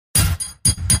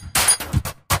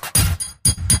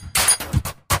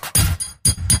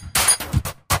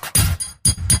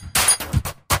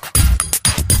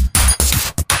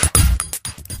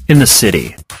In the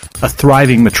city, a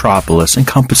thriving metropolis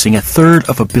encompassing 1/3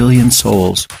 of a billion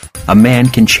souls, a man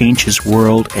can change his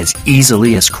world as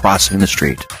easily as crossing the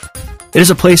street. It is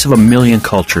a place of a million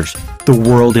cultures, the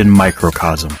world in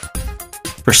microcosm.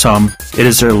 For some, it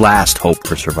is their last hope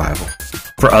for survival.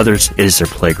 For others, it is their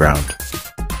playground.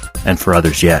 And for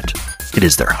others yet, it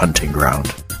is their hunting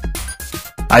ground.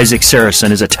 Isaac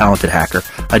Sarason is a talented hacker,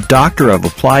 a doctor of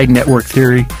applied network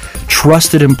theory,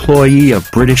 trusted employee of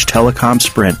British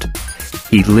Telecom-Sprint.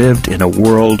 He lived in a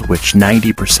world which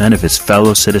 90% of his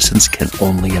fellow citizens can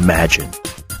only imagine.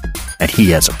 And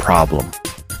he has a problem.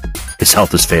 His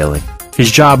health is failing.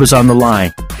 His job is on the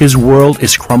line. His world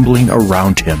is crumbling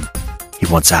around him. He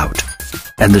wants out.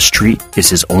 And the street is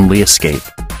his only escape.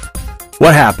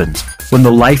 What happens when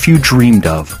the life you dreamed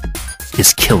of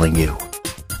is killing you?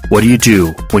 What do you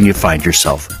do when you find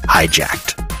yourself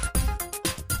hijacked?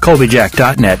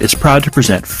 Colbyjack.net is proud to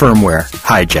present Firmware,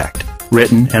 Hijacked,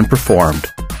 written and performed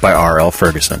by R.L.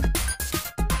 Ferguson.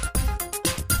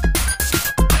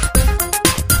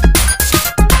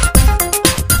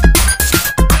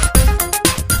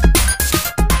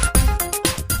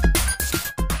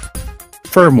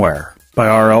 Firmware by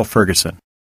R.L. Ferguson.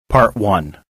 Part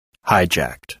 1.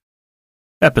 Hijacked.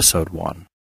 Episode 1.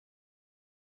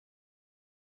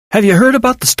 "Have you heard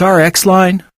about the Star X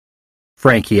line?"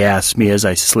 Frankie asked me as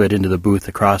I slid into the booth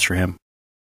across from him.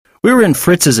 We were in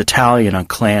Fritz's Italian on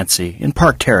Clancy, in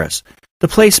Park Terrace, the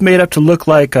place made up to look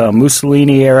like a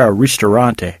Mussolini-era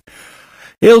ristorante.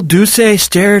 Il Duce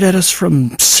stared at us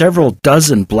from several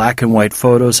dozen black-and-white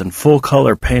photos and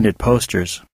full-color painted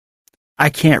posters. I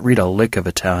can't read a lick of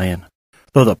Italian,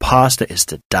 though the pasta is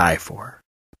to die for.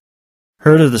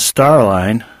 "Heard of the Star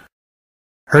Line?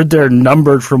 Heard they're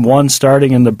numbered from 1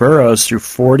 starting in the Burrows through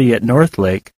 40 at North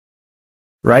Lake.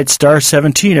 Write Star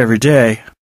 17 every day.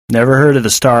 Never heard of the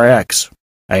Star X,"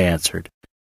 I answered.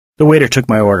 The waiter took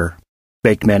my order,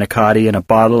 baked manicotti and a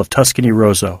bottle of Tuscany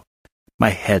Rosso.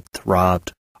 My head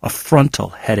throbbed, a frontal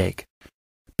headache.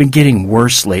 Been getting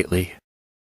worse lately.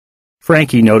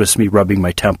 Frankie noticed me rubbing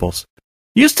my temples.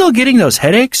 "You still getting those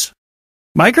headaches?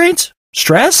 Migraines?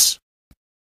 Stress?"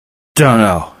 "Don't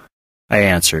know," I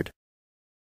answered.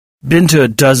 "Been to a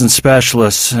dozen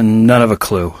specialists and none of a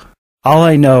clue. All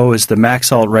I know is the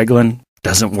Maxalt Reglan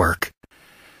doesn't work.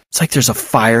 It's like there's a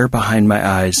fire behind my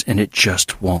eyes and it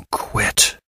just won't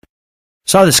quit.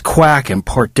 Saw this quack in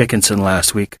Port Dickinson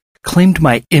last week. Claimed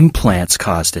my implants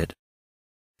caused it.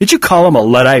 Did you call him a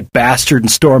Luddite bastard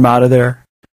and storm out of there?"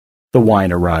 The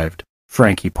wine arrived.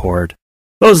 Frankie poured.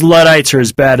 "Those Luddites are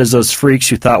as bad as those freaks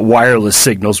who thought wireless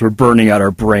signals were burning out our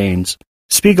brains.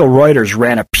 Spiegel Reuters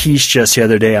ran a piece just the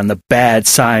other day on the bad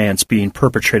science being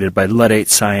perpetrated by Luddite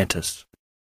scientists.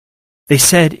 They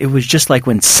said it was just like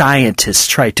when scientists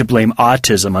tried to blame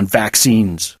autism on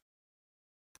vaccines."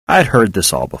 I'd heard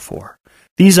this all before.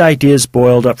 These ideas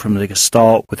boiled up from the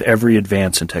Gestalt with every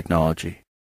advance in technology.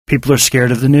 People are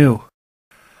scared of the new.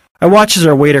 I watch as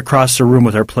our waiter crossed the room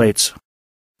with our plates.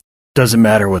 "Doesn't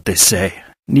matter what they say.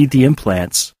 Need the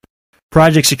implants.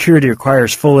 Project security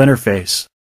requires full interface."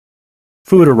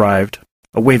 Food arrived.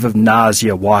 A wave of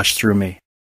nausea washed through me.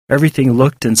 Everything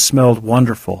looked and smelled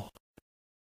wonderful.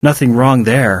 Nothing wrong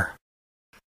there.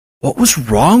 What was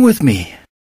wrong with me?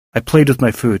 I played with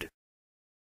my food.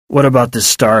 "What about this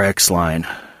Star X line?"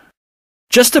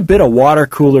 "Just a bit of water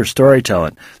cooler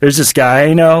storytelling. There's this guy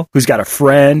I know who's got a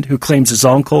friend who claims his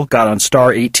uncle got on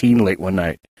Star 18 late one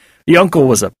night. The uncle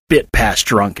was a bit past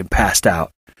drunk and passed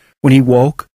out. When he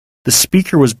woke, the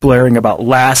speaker was blaring about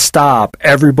last stop,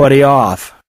 everybody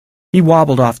off. He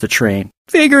wobbled off the train,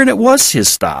 figuring it was his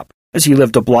stop, as he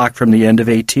lived a block from the end of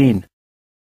 18.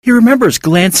 He remembers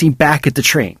glancing back at the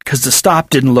train, 'cause the stop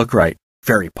didn't look right.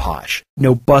 Very posh.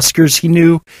 No buskers he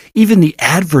knew. Even the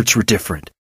adverts were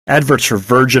different. Adverts for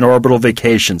Virgin Orbital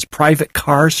Vacations, private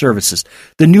car services,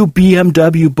 the new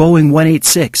BMW Boeing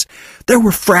 186. There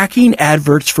were fracking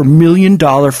adverts for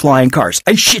 $1,000,000 flying cars.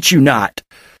 I shit you not.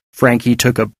 Frankie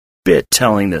took a bit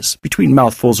telling this, between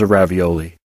mouthfuls of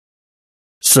ravioli.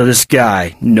 So this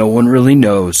guy, no one really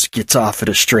knows, gets off at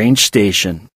a strange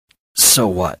station. So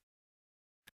what?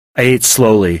 I ate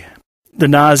slowly. The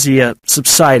nausea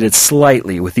subsided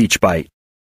slightly with each bite.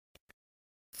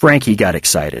 Frankie got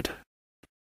excited.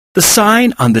 The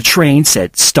sign on the train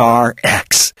said Star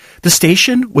X. The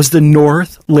station was the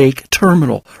North Lake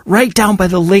Terminal, right down by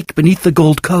the lake beneath the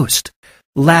Gold Coast.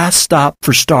 Last stop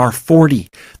for Star 40,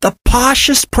 the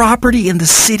poshest property in the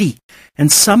city, and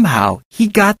somehow he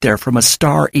got there from a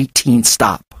Star 18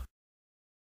 stop.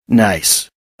 Nice.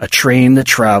 A train that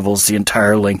travels the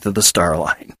entire length of the Star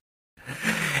Line.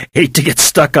 Hate to get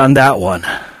stuck on that one.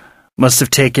 Must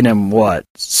have taken him,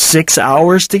 6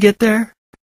 hours to get there?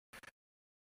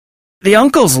 The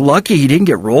uncle's lucky he didn't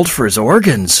get rolled for his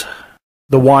organs.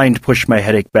 The wine pushed my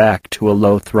headache back to a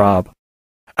low throb.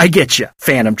 I get you,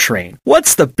 Phantom Train.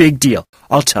 What's the big deal?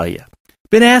 I'll tell you.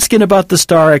 Been asking about the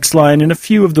Star X line in a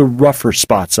few of the rougher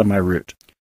spots on my route.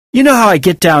 You know how I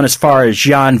get down as far as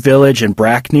Jan Village and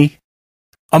Brackney?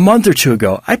 A month or two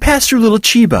ago, I passed through Little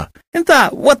Chiba and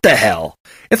thought, what the hell?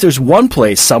 If there's one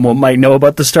place someone might know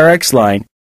about the Star X line,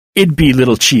 it'd be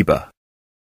Little Chiba.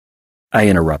 I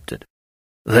interrupted.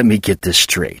 Let me get this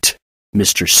straight.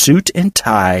 Mr. Suit and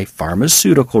Tie,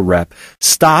 pharmaceutical rep,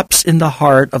 stops in the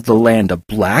heart of the land of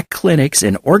black clinics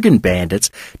and organ bandits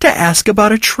to ask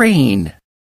about a train.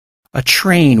 A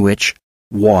train which,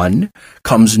 1,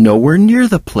 comes nowhere near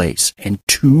the place, and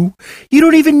 2, you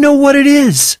don't even know what it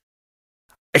is.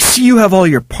 I see you have all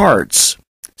your parts,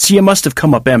 so you must have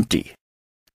come up empty.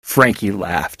 Frankie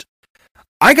laughed.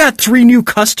 I got 3 new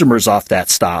customers off that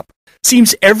stop.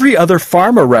 Seems every other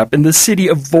pharma rep in the city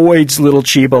avoids Little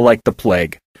Chiba like the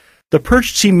plague. The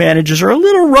purchasing managers are a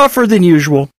little rougher than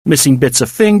usual, missing bits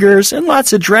of fingers and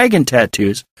lots of dragon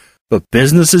tattoos, but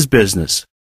business is business.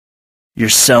 You're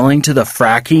selling to the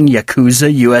fracking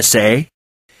Yakuza USA?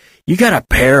 You got a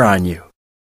pair on you.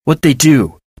 What they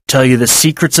do? Tell you the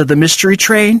secrets of the mystery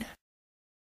train?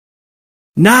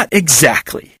 Not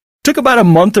exactly. Took about a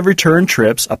month of return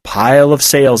trips, a pile of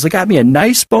sales that got me a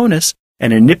nice bonus,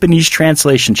 and a Nipponese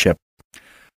translation chip.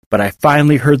 But I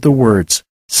finally heard the words,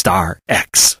 Star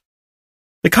X.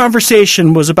 The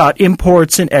conversation was about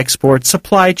imports and exports,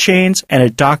 supply chains, and a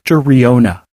Dr.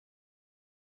 Riona.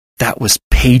 That was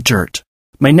pay dirt.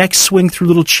 My next swing through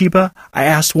Little Chiba, I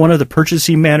asked one of the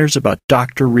purchasing managers about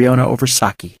Dr. Riona over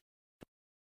sake.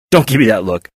 Don't give me that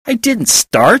look. I didn't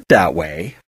start that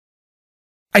way.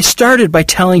 I started by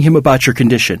telling him about your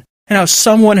condition and how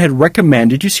someone had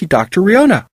recommended you see Dr.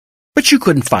 Riona. But you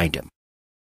couldn't find him.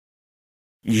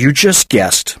 You just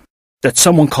guessed that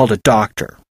someone called a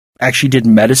doctor actually did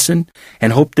medicine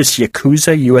and hoped this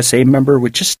Yakuza USA member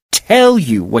would just tell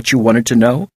you what you wanted to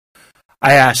know?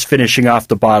 I asked, finishing off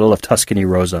the bottle of Tuscany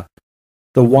Rosa.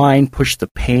 The wine pushed the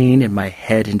pain in my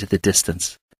head into the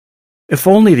distance. If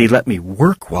only they'd let me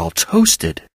work while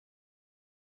toasted.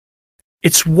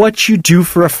 It's what you do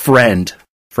for a friend,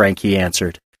 Frankie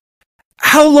answered.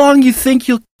 How long you think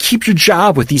you'll keep your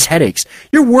job with these headaches?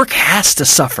 Your work has to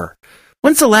suffer.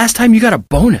 When's the last time you got a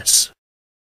bonus?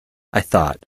 I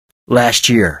thought. Last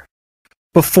year.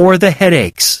 Before the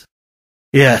headaches.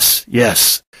 Yes,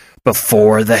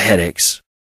 before the headaches.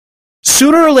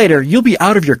 Sooner or later, you'll be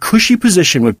out of your cushy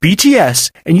position with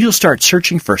BTS and you'll start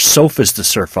searching for sofas to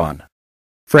surf on,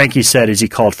 Frankie said as he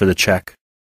called for the check.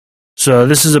 So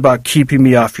this is about keeping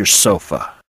me off your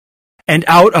sofa. And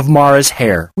out of Mara's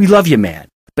hair. We love you, man,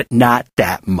 but not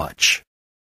that much.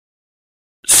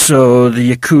 So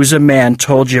the Yakuza man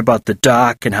told you about the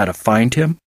doc and how to find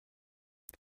him?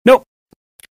 Nope.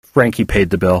 Frankie paid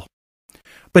the bill.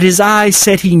 But his eyes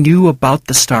said he knew about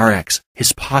the Star X.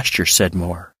 His posture said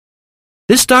more.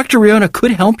 This Dr. Riona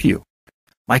could help you.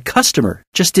 My customer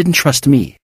just didn't trust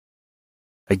me.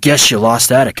 I guess you lost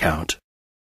that account.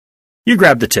 You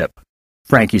grabbed the tip.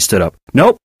 Frankie stood up.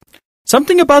 Nope.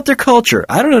 Something about their culture.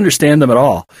 I don't understand them at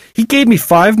all. He gave me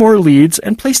 5 more leads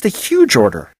and placed a huge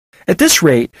order. At this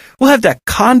rate, we'll have that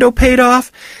condo paid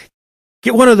off,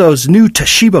 get one of those new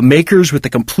Toshiba makers with the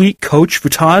complete Coach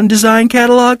Vuitton design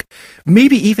catalog,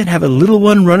 maybe even have a little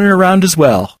one running around as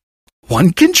well.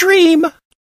 One can dream.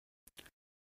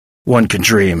 One can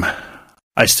dream.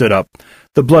 I stood up.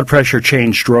 The blood pressure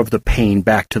change drove the pain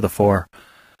back to the fore.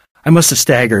 I must have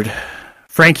staggered.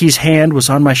 Frankie's hand was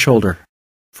on my shoulder.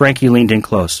 Frankie leaned in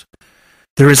close.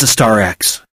 There is a Star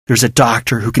X. There's a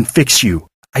doctor who can fix you.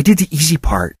 I did the easy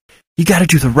part. You got to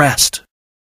do the rest.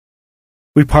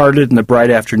 We parted in the bright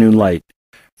afternoon light.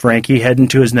 Frankie heading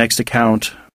to his next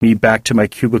account, me back to my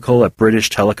cubicle at British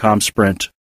Telecom-Sprint.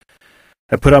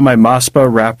 I put on my Maspa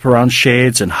wraparound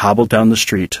shades and hobbled down the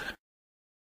street.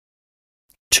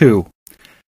 2.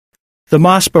 The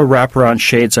Maspa wraparound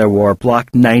shades I wore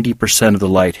blocked 90% of the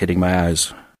light hitting my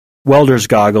eyes. Welder's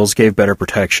goggles gave better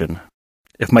protection.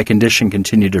 If my condition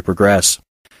continued to progress,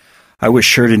 I was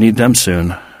sure to need them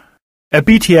soon. At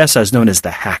BTS, I was known as the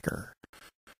hacker,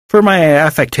 for my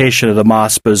affectation of the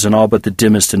MOSPAs in all but the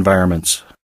dimmest environments.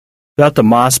 Without the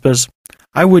MOSPAs,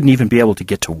 I wouldn't even be able to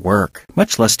get to work,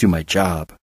 much less do my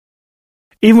job.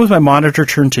 Even with my monitor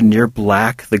turned to near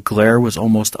black, the glare was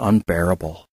almost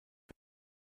unbearable.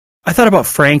 I thought about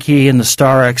Frankie and the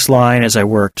Star X line as I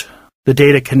worked. The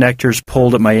data connectors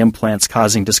pulled at my implants,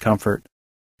 causing discomfort.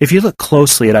 If you look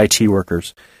closely at IT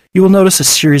workers, you will notice a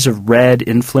series of red,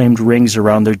 inflamed rings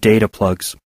around their data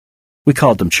plugs. We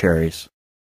called them cherries.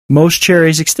 Most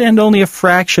cherries extend only a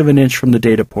fraction of an inch from the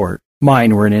data port.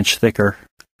 Mine were an inch thicker.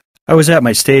 I was at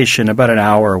my station about an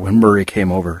hour when Murray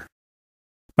came over.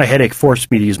 My headache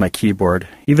forced me to use my keyboard,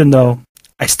 even though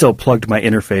I still plugged my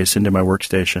interface into my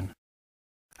workstation.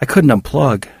 I couldn't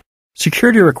unplug.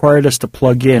 Security required us to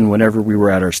plug in whenever we were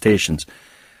at our stations,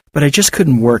 but I just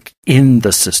couldn't work in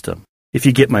the system, if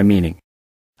you get my meaning.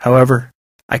 However,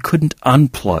 I couldn't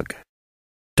unplug.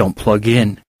 Don't plug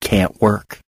in, can't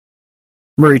work.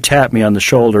 Murray tapped me on the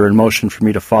shoulder and motioned for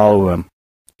me to follow him.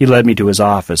 He led me to his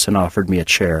office and offered me a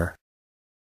chair.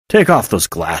 "Take off those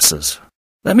glasses.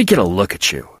 Let me get a look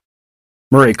at you."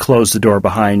 Murray closed the door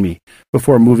behind me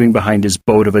before moving behind his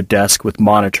boat of a desk with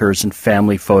monitors and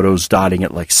family photos dotting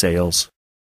it like sails.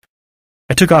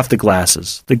 I took off the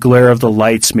glasses. The glare of the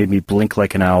lights made me blink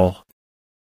like an owl.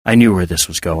 I knew where this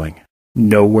was going.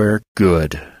 Nowhere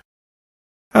good.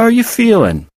 "How are you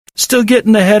feeling? Still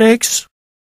getting the headaches?"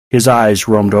 His eyes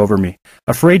roamed over me,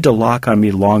 afraid to lock on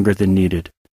me longer than needed,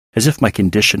 as if my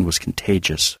condition was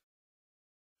contagious.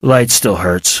 "Light still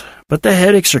hurts, but the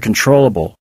headaches are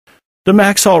controllable. The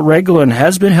Maxalt Reglan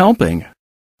has been helping."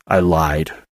 I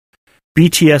lied.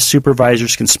 BTS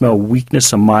supervisors can smell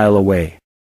weakness a mile away.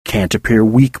 Can't appear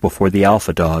weak before the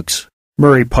alpha dogs.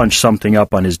 Murray punched something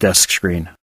up on his desk screen.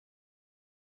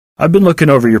 "I've been looking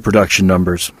over your production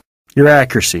numbers. Your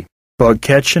accuracy, bug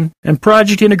catching, and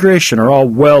project integration are all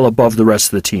well above the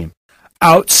rest of the team.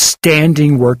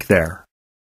 Outstanding work there.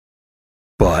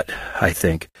 But, I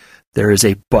think, there is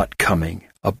a but coming,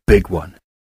 a big one.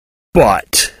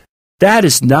 But that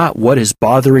is not what is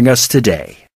bothering us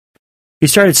today." He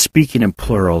started speaking in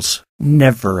plurals,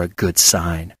 never a good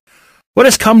sign. "What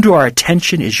has come to our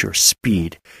attention is your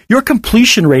speed. Your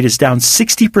completion rate is down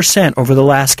 60% over the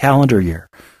last calendar year.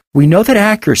 We know that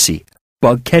accuracy,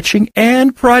 bug catching,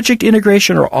 and project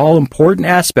integration are all important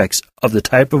aspects of the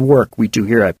type of work we do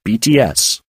here at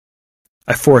BTS."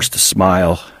 I forced a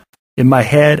smile. In my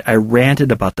head, I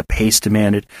ranted about the pace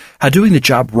demanded, how doing the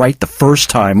job right the first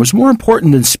time was more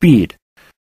important than speed.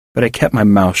 But I kept my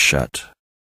mouth shut.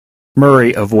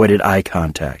 Murray avoided eye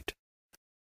contact.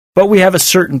 "But we have a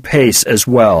certain pace as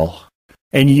well,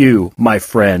 and you, my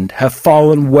friend, have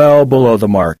fallen well below the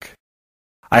mark.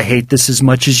 I hate this as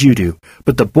much as you do,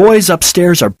 but the boys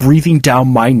upstairs are breathing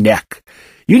down my neck.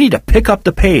 You need to pick up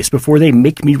the pace before they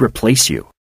make me replace you."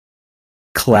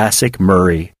 Classic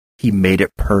Murray. He made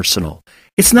it personal.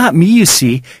 "It's not me, you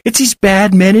see. It's these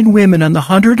bad men and women on the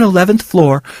 111th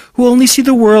floor who only see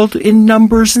the world in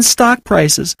numbers and stock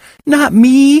prices. Not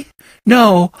me.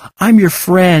 No, I'm your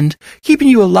friend, keeping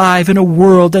you alive in a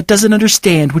world that doesn't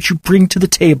understand what you bring to the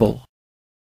table."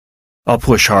 "I'll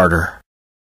push harder.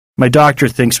 My doctor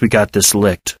thinks we got this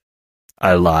licked."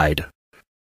 I lied.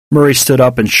 Murray stood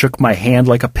up and shook my hand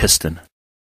like a piston.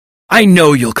 "I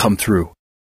know you'll come through.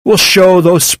 We'll show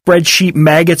those spreadsheet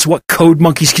maggots what code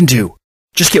monkeys can do.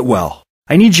 Just get well.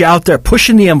 I need you out there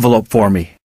pushing the envelope for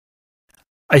me."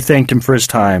 I thanked him for his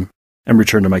time and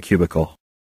returned to my cubicle.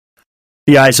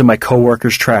 The eyes of my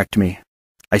coworkers tracked me.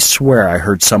 I swear I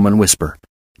heard someone whisper,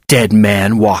 "Dead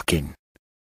man walking."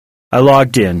 I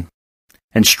logged in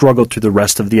and struggled through the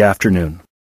rest of the afternoon.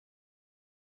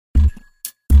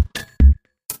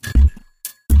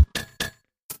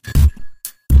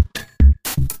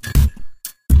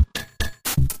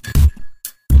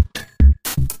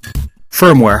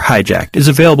 Firmware Hijacked is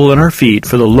available in our feed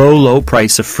for the low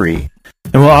price of free,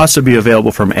 and will also be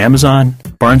available from Amazon,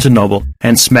 Barnes & Noble,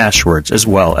 and Smashwords as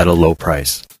well at a low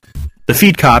price. The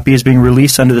feed copy is being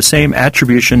released under the same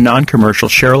attribution non-commercial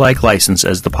share-alike license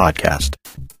as the podcast.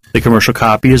 The commercial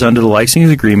copy is under the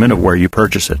licensing agreement of where you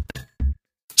purchase it.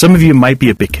 Some of you might be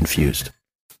a bit confused.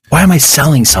 Why am I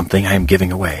selling something I am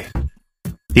giving away?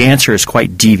 The answer is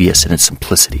quite devious in its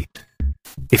simplicity.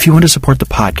 If you want to support the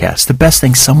podcast, the best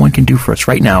thing someone can do for us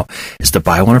right now is to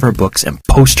buy one of our books and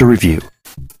post a review.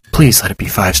 Please let it be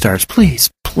 5 stars. Please,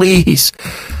 please.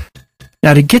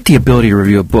 Now, to get the ability to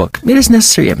review a book, it is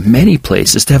necessary at many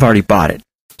places to have already bought it.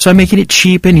 So I'm making it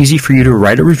cheap and easy for you to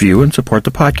write a review and support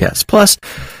the podcast. Plus,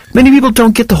 many people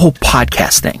don't get the whole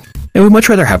podcast thing, and would much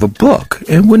rather have a book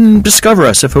and wouldn't discover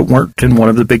us if it weren't in one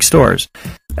of the big stores.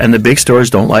 And the big stores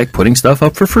don't like putting stuff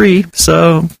up for free,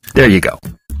 so there you go.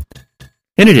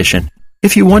 In addition,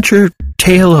 if you want your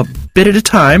tale a bit at a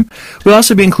time, we'll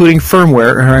also be including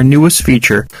firmware in our newest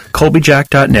feature,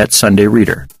 Colbyjack.net Sunday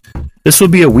Reader. This will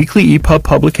be a weekly EPUB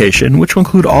publication, which will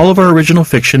include all of our original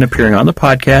fiction appearing on the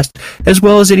podcast, as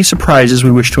well as any surprises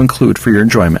we wish to include for your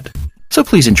enjoyment. So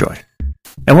please enjoy.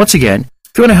 And once again,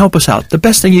 if you want to help us out, the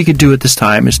best thing you could do at this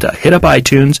time is to hit up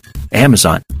iTunes,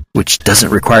 Amazon, which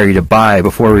doesn't require you to buy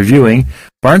before reviewing,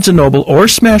 Barnes & Noble or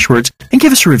Smashwords, and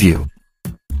give us a review.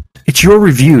 It's your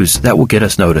reviews that will get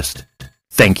us noticed.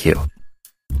 Thank you.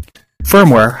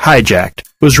 Firmware, Hijacked,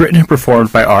 was written and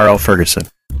performed by R.L. Ferguson.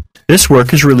 This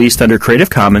work is released under Creative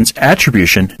Commons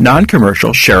Attribution,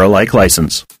 Non-Commercial, Share-alike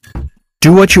license.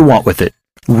 Do what you want with it.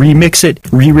 Remix it,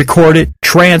 re-record it,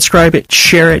 transcribe it,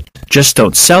 share it. Just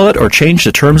don't sell it or change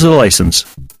the terms of the license.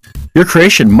 Your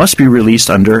creation must be released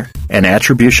under an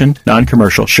Attribution,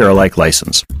 Non-Commercial, Share-alike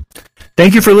license.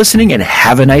 Thank you for listening and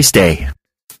have a nice day.